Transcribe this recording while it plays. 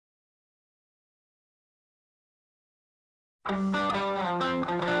Ah!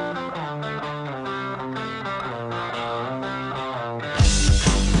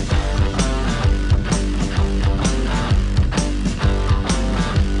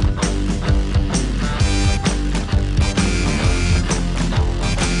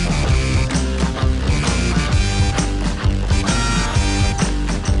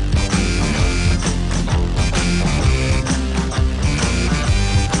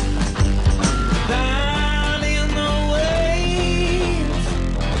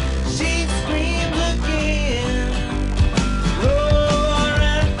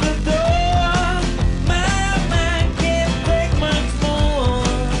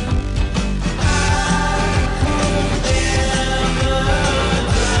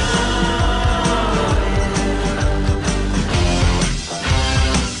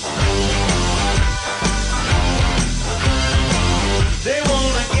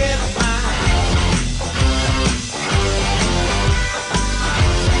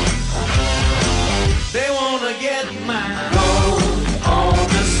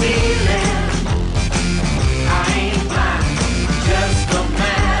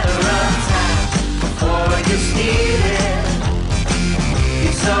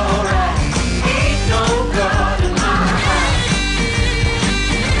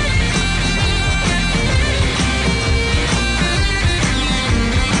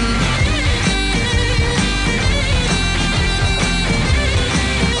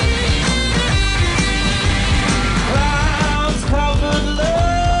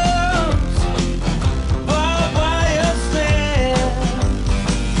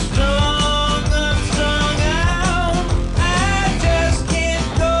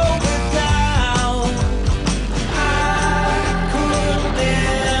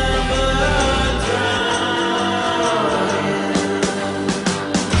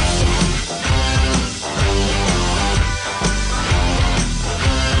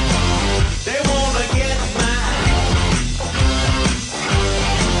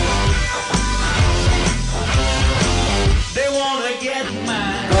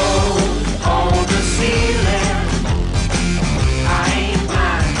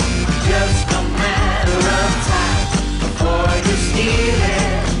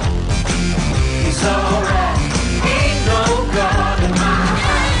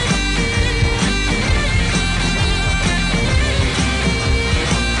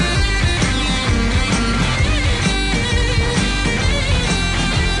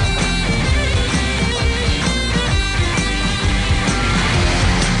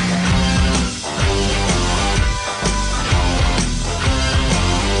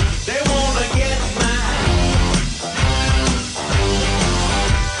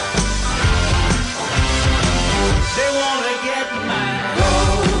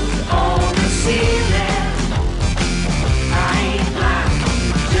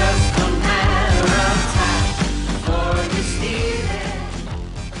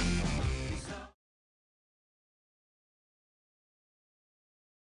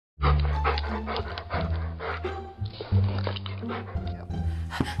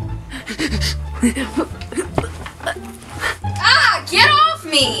 Get off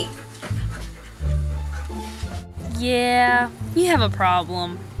me! Yeah, you have a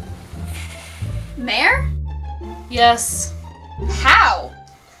problem. Mayor? Yes. How?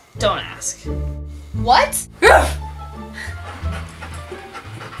 Don't ask. What?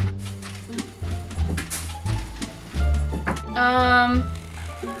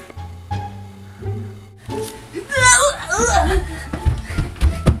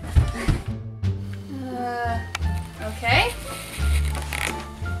 Okay.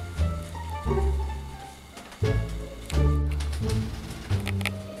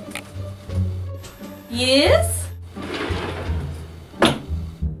 Yes?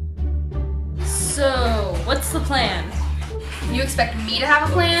 So, what's the plan? You expect me to have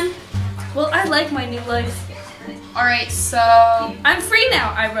a plan? Well, I like my new life. Alright, so I'm free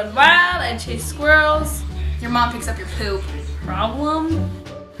now. I run wild, I chase squirrels. your mom picks up your poop. Problem?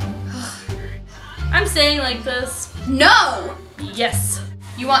 I'm saying like this. No! Yes.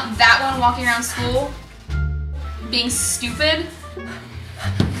 You want that one walking around school? Being stupid?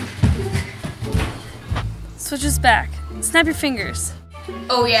 Switches back. Snap your fingers.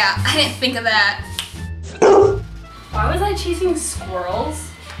 Oh yeah, I didn't think of that. Why was I chasing squirrels?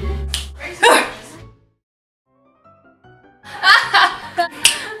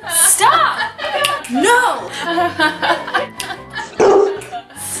 Stop! No!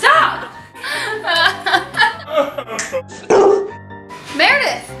 Stop!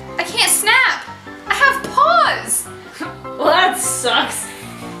 Meredith, I can't snap. I have paws. Well, that sucks.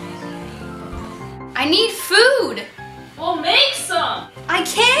 I need food. Well, make some. I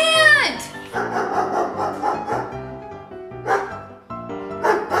can't.